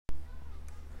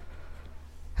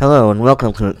Hello and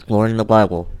welcome to Exploring the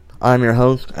Bible. I'm your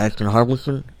host, Ashton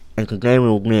Harbison, and today we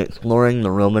will be exploring the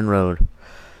Roman Road.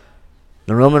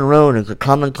 The Roman Road is a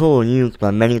common tool used by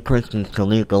many Christians to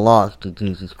lead the lost to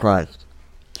Jesus Christ.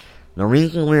 The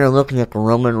reason we are looking at the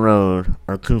Roman Road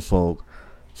are twofold.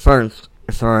 First,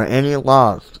 if there are any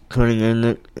lost tuning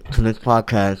in to this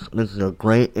podcast, this is a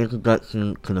great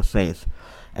introduction to the faith,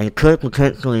 and could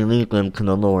potentially lead them to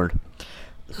the Lord.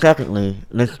 Secondly,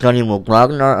 this study will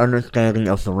broaden our understanding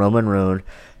of the Roman Road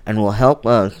and will help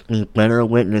us be better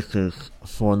witnesses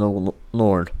for the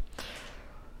Lord.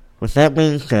 With that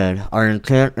being said, our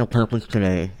intent and purpose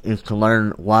today is to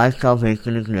learn why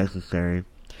salvation is necessary,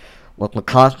 what the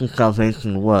cost of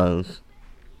salvation was,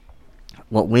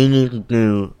 what we need to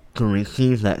do to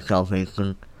receive that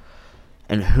salvation,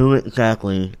 and who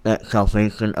exactly that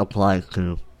salvation applies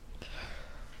to.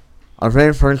 Our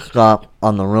very first stop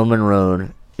on the Roman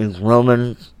Road is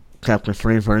Romans chapter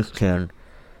 3 verse 10,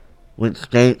 which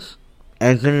states,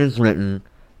 "As it is written,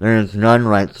 there is none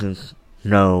righteous,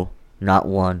 no, not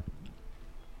one."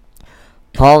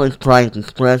 Paul is trying to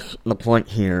stress the point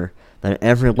here that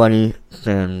everybody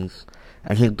sins,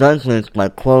 and he does this by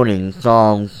quoting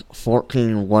Psalms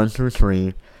 14, 1 through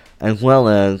 3, as well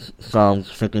as Psalms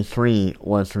 53,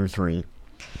 1 through 3.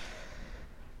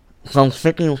 Psalms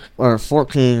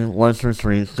 14, 1 through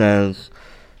 3 says,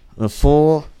 "The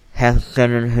fool hath said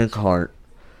in his heart,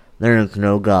 there is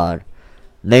no God.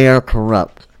 They are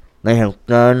corrupt. They have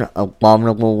done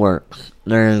abominable works.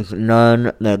 There is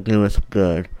none that doeth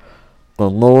good. The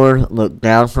Lord looked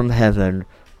down from heaven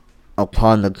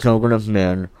upon the children of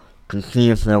men to see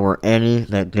if there were any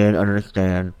that did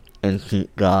understand and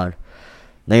seek God.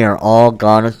 They are all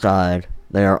gone aside.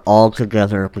 They are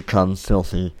altogether become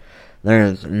filthy. There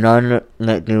is none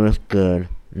that doeth good,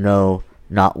 no,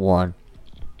 not one."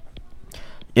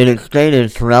 It is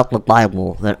stated throughout the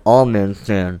Bible that all men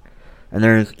sin, and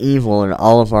there is evil in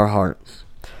all of our hearts.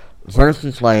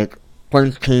 Verses like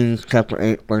 1 Kings chapter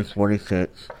 8 verse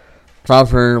 46,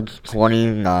 Proverbs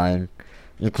 29,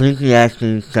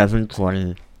 Ecclesiastes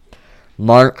 7:20,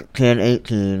 Mark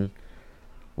 10:18,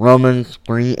 Romans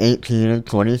 3:18 and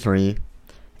 23,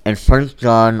 and 1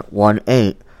 John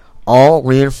 1:8 all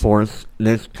reinforce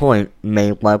this point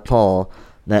made by Paul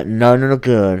that none are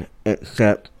good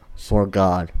except for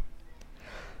God.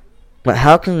 But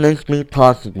how can this be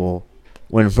possible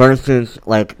when verses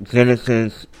like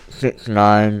Genesis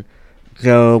 6:9,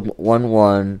 Job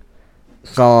 1:1,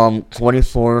 Psalm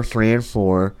 24:3 and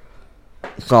 4,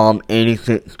 Psalm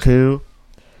 86:2,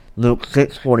 Luke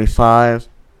 6:45,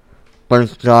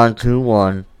 1 John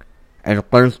 2:1, and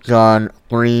 1 John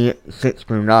 3:6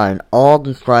 through 9 all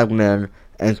describe men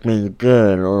as being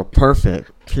good or perfect,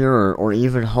 pure, or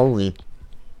even holy?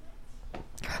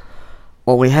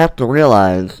 What we have to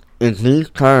realize is these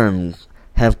terms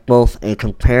have both a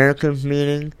comparative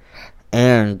meaning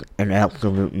and an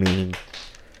absolute meaning.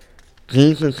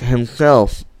 Jesus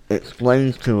himself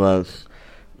explains to us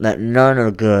that none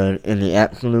are good in the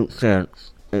absolute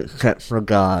sense except for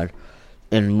God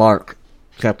in Mark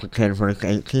chapter 10 verse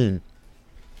 18,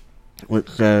 which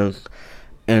says,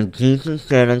 "And Jesus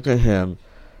said unto him,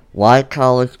 Why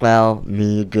callest thou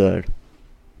me good?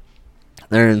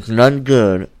 There is none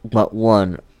good but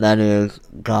one, that is,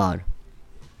 God."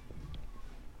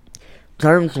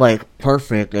 Terms like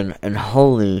perfect and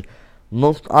holy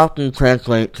most often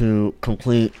translate to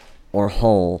complete or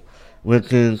whole,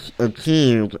 which is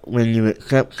achieved when you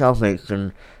accept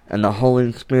salvation and the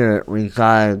Holy Spirit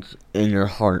resides in your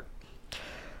heart.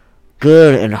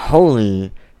 Good and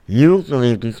holy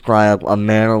usually describe a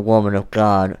man or woman of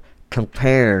God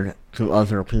compared to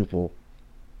other people.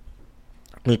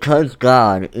 Because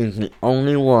God is the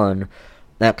only one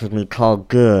that can be called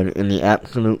good in the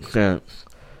absolute sense,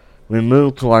 we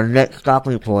move to our next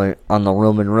stopping point on the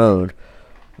Roman Road,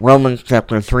 Romans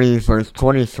chapter 3 verse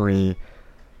 23,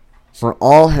 "For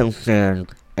all have sinned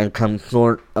and come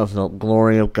short of the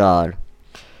glory of God."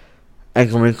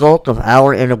 As a result of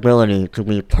our inability to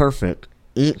be perfect,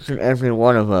 each and every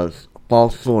one of us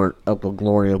falls short of the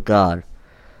glory of God.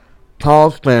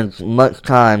 Paul spends much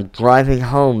time driving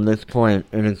home this point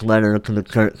in his letter to the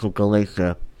church of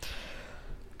Galatia.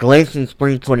 Galatians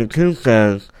 3:22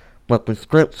 says, "But the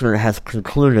Scripture has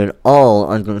concluded all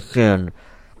under sin,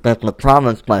 that the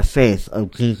promise by faith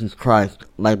of Jesus Christ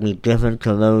might be given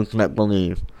to those that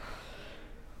believe."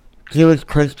 Jewish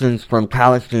Christians from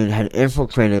Palestine had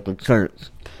infiltrated the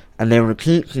church, and they were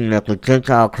teaching that the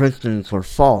Gentile Christians were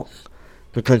false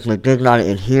because they did not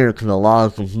adhere to the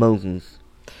laws of Moses.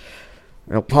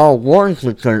 Now, Paul warns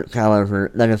the church,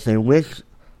 however, that if they wish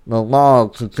the law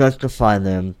to justify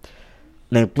them,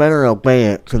 they better obey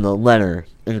it to the letter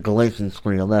in Galatians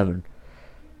 3:11.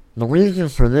 The reason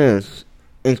for this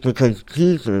is because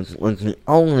Jesus was the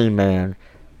only man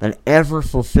that ever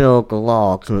fulfilled the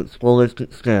law to its fullest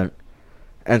extent,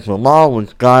 as the law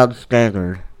was God's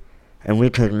standard, and we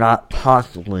could not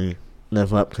possibly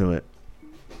live up to it.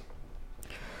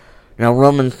 Now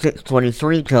Romans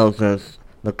 6:23 tells us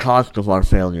the cost of our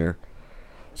failure.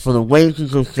 For the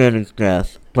wages of sin is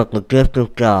death, but the gift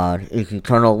of God is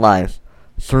eternal life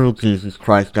through Jesus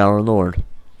Christ our Lord.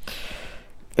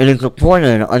 It is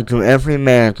appointed unto every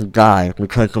man to die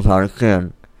because of our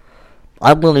sin.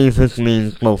 I believe this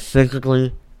means both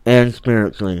physically and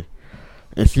spiritually.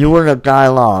 If you were to die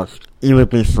lost, you would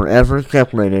be forever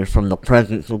separated from the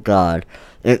presence of God,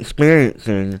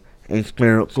 experiencing a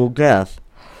spiritual death.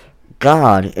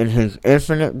 God, in His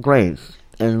infinite grace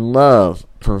and love,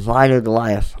 provided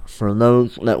life for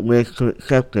those that wish to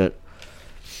accept it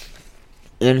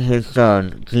in His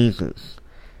Son, Jesus.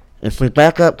 If we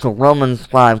back up to Romans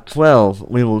 5:12,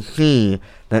 we will see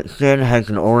that sin has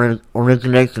an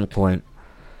origination point.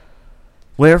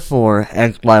 Wherefore,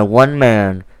 as by one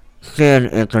man sin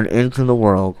entered into the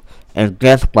world, and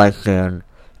death by sin,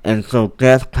 and so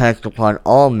death passed upon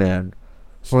all men,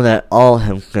 for that all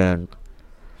have sinned.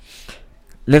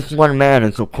 This one man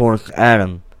is of course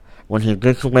Adam, when he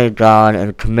disobeyed God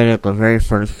and committed the very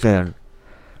first sin.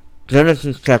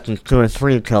 Genesis chapters 2 and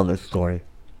 3 tell this story.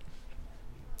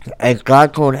 As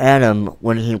God told Adam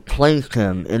when He placed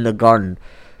him in the garden,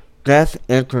 death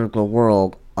entered the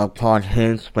world upon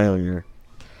his failure.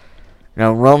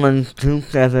 Now Romans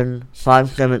 2:7,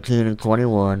 5:17 and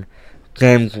 21,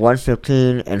 James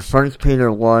 1:15, and 1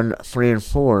 Peter 1:3 and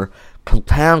 4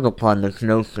 compound upon this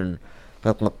notion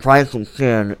that the price of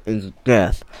sin is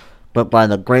death, but by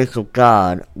the grace of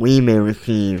God we may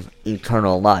receive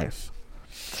eternal life.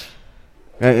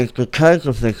 Now it's because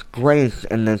of this grace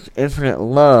and this infinite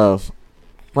love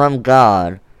from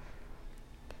God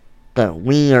that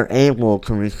we are able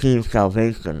to receive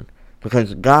salvation,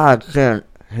 because God sent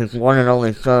His one and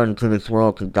only Son to this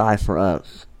world to die for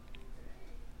us.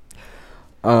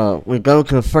 We go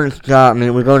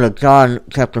to John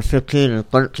chapter 15 and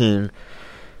 13,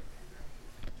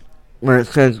 where it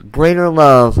says, Greater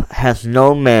love hath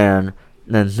no man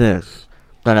than this,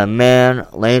 that a man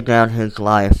lay down his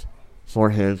life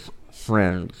for his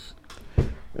friends.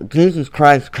 Jesus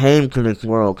Christ came to this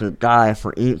world to die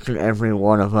for each and every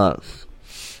one of us.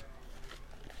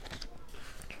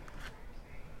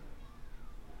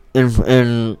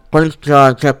 In 1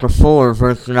 John chapter 4,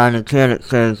 verse 9 and 10, it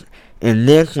says, In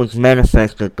this was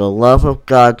manifested the love of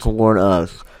God toward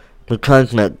us,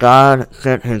 because that God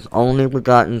sent His only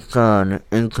begotten Son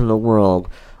into the world,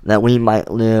 that we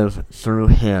might live through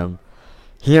Him.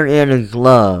 Herein is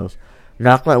love,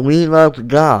 not that we loved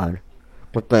God,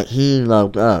 but that He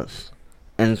loved us,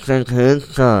 and sent His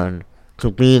Son to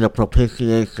be the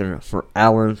propitiation for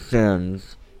our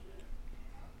sins.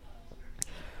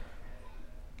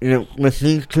 With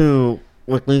these two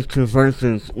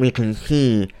verses, we can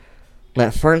see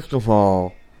that first of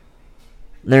all,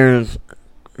 there's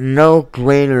no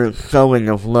greater showing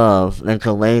of love than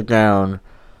to lay down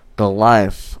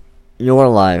your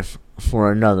life,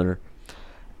 for another.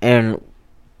 And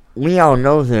we all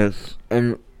know this,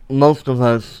 and most of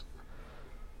us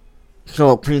show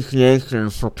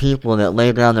appreciation for people that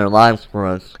lay down their lives for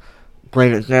us.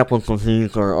 Great examples of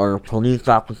these are police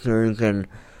officers and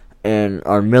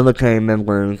our military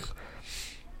members,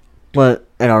 and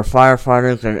our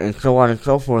firefighters and so on and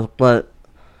so forth. But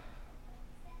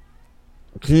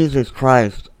Jesus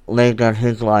Christ laid down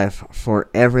His life for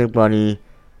everybody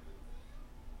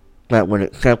that would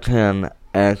accept Him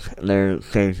as their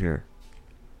Savior.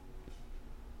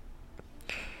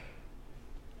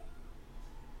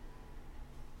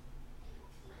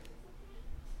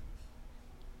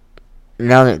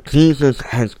 Now that Jesus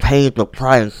has paid the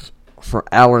price for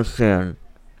our sin,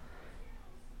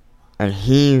 and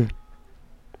He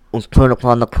was put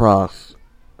upon the cross,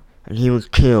 and He was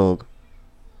killed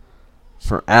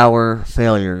for our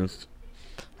failures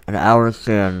and our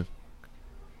sin,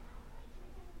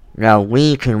 now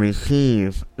we can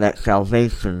receive that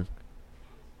salvation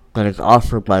that is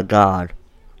offered by God.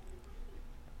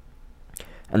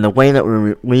 And the way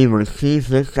that we receive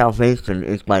this salvation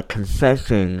is by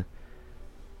confessing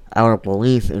our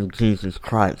belief in Jesus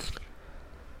Christ.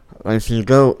 If we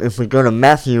go to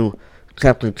Matthew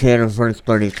chapter 10 and verse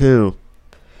 32,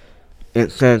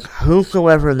 it says,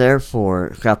 Whosoever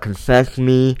therefore shall confess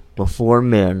me before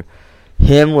men,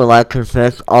 him will I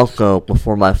confess also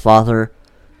before my Father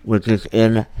which is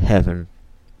in heaven.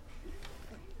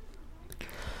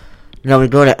 Now we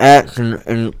go to Acts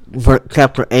in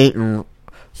chapter 8 and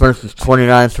verses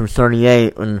 29 through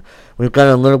 38, and we've got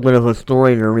a little bit of a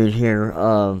story to read here.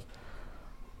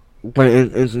 But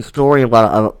it's a story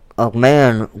about a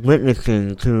man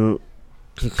witnessing to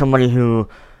somebody who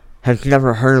has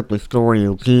never heard the story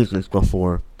of Jesus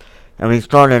before. And we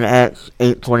start in Acts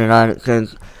 8:29. It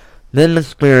says, "Then the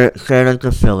Spirit said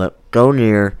unto Philip, Go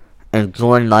near, and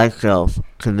join thyself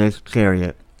to this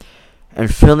chariot.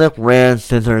 And Philip ran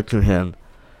thither to him,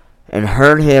 and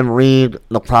heard him read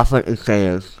the prophet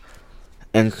Isaiah,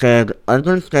 and said,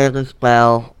 Understandest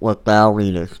thou what thou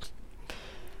readest?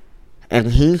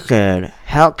 And he said,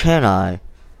 How can I,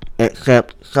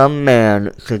 except some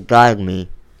man should guide me?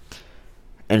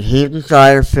 And he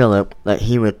desired Philip that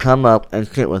he would come up and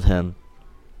sit with him.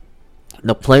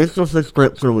 The place of the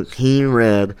scripture which he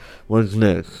read was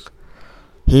this: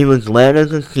 He was led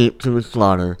as a sheep to the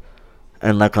slaughter,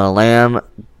 and like a lamb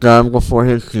dumb before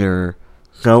his shearer,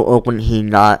 so opened he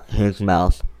not his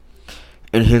mouth.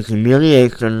 In his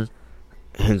humiliation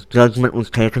his judgment was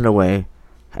taken away,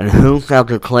 and who shall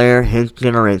declare his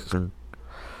generation?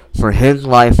 For his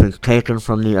life is taken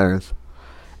from the earth.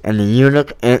 And the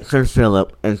eunuch answered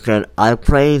Philip, and said, I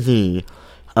pray thee,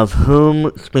 of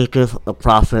whom speaketh the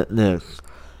prophet this?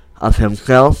 Of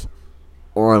himself,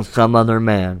 or of some other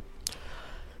man?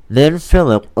 Then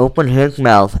Philip opened his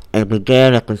mouth, and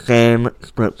began at the same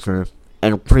scripture,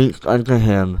 and preached unto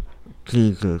him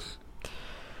Jesus.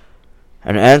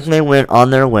 And as they went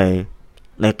on their way,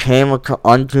 they came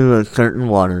unto a certain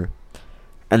water.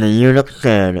 And the eunuch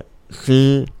said,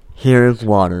 See, here is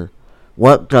water.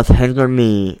 What doth hinder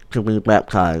me to be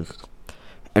baptized?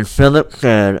 And Philip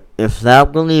said, If thou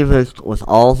believest with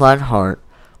all thine heart,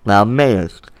 thou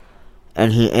mayest.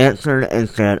 And he answered and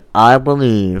said, I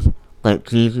believe that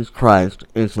Jesus Christ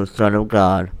is the Son of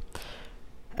God.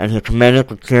 And he commanded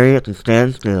the chariot to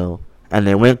stand still, and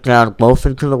they went down both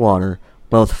into the water,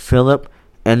 both Philip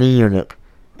and the eunuch,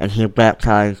 and he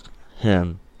baptized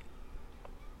him.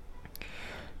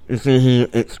 You see, he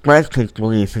expressed his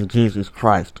belief in Jesus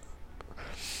Christ.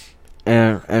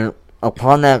 And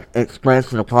upon that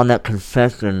expression, upon that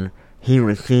confession, he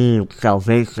received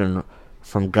salvation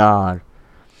from God.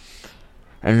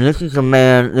 And this is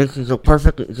a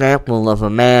perfect example of a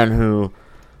man who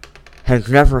has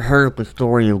never heard the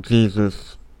story of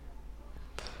Jesus,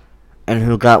 and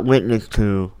who got witnessed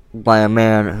to by a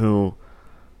man who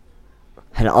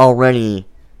had already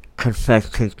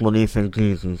confessed his belief in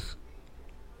Jesus.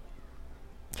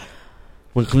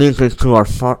 Which leads us to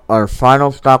our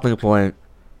final stopping point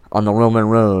on the Roman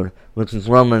road, which is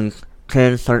Romans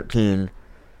 10:13,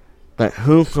 that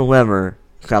whosoever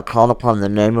shall call upon the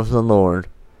name of the Lord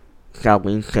shall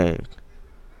be saved.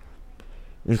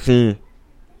 You see,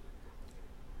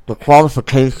 the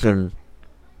qualification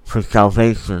for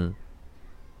salvation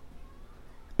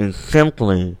is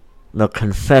simply the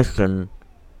confession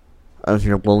of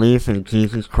your belief in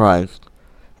Jesus Christ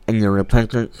and your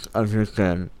repentance of your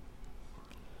sin.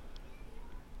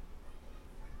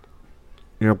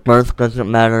 Your birth doesn't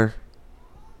matter.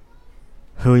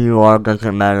 Who you are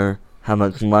doesn't matter. How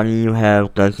much money you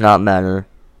have does not matter.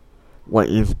 What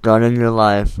you've done in your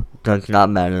life does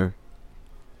not matter.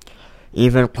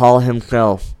 Even Paul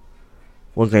himself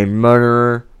was a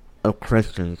murderer of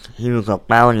Christians. He was a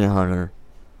bounty hunter.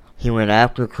 He went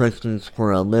after Christians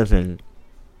for a living.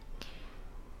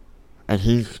 And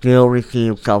he still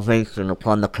received salvation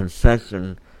upon the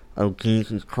confession of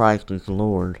Jesus Christ as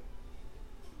Lord.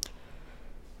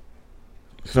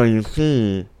 So you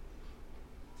see,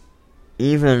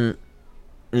 even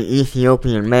the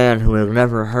Ethiopian man who had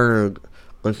never heard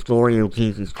the story of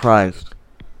Jesus Christ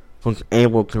was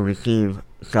able to receive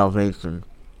salvation.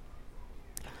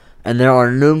 And there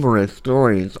are numerous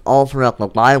stories all throughout the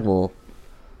Bible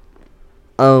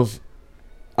of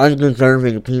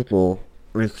undeserving people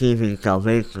receiving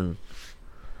salvation,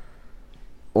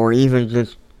 or even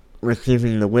just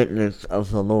receiving the witness of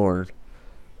the Lord.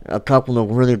 A couple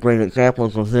of really great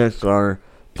examples of this are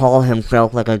Paul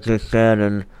himself, like I just said,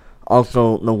 and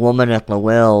also the woman at the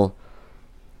well,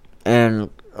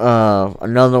 and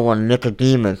another one,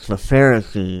 Nicodemus, the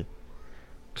Pharisee.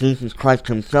 Jesus Christ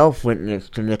himself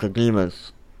witnessed to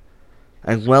Nicodemus,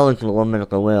 as well as the woman at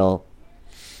the well.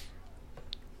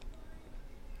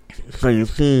 So you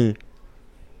see,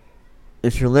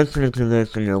 if you're listening to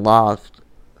this and you're lost,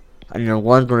 and you're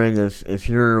wondering if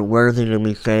you're worthy to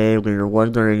be saved, or you're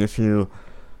wondering if you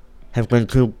have been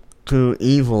too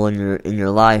evil in your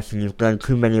life, and you've done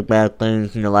too many bad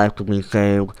things in your life to be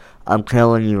saved, I'm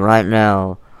telling you right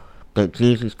now that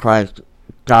Jesus Christ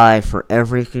died for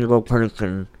every single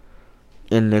person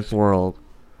in this world.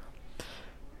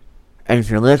 And if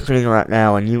you're listening right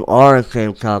now and you are a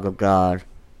saved child of God,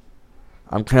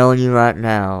 I'm telling you right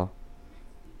now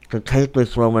to take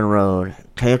this Roman road,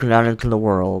 take it out into the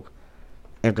world,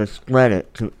 and to spread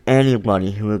it to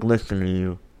anybody who would listen to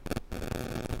you.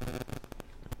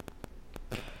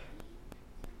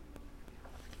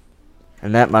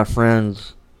 And that, my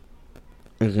friends,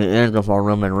 is the end of our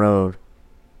Roman road.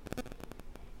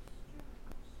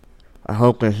 I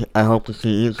hope to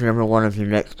see each and every one of you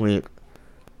next week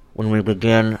when we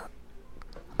begin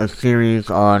a series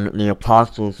on the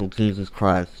apostles of Jesus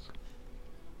Christ.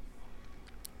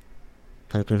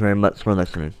 Thank you very much for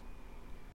listening.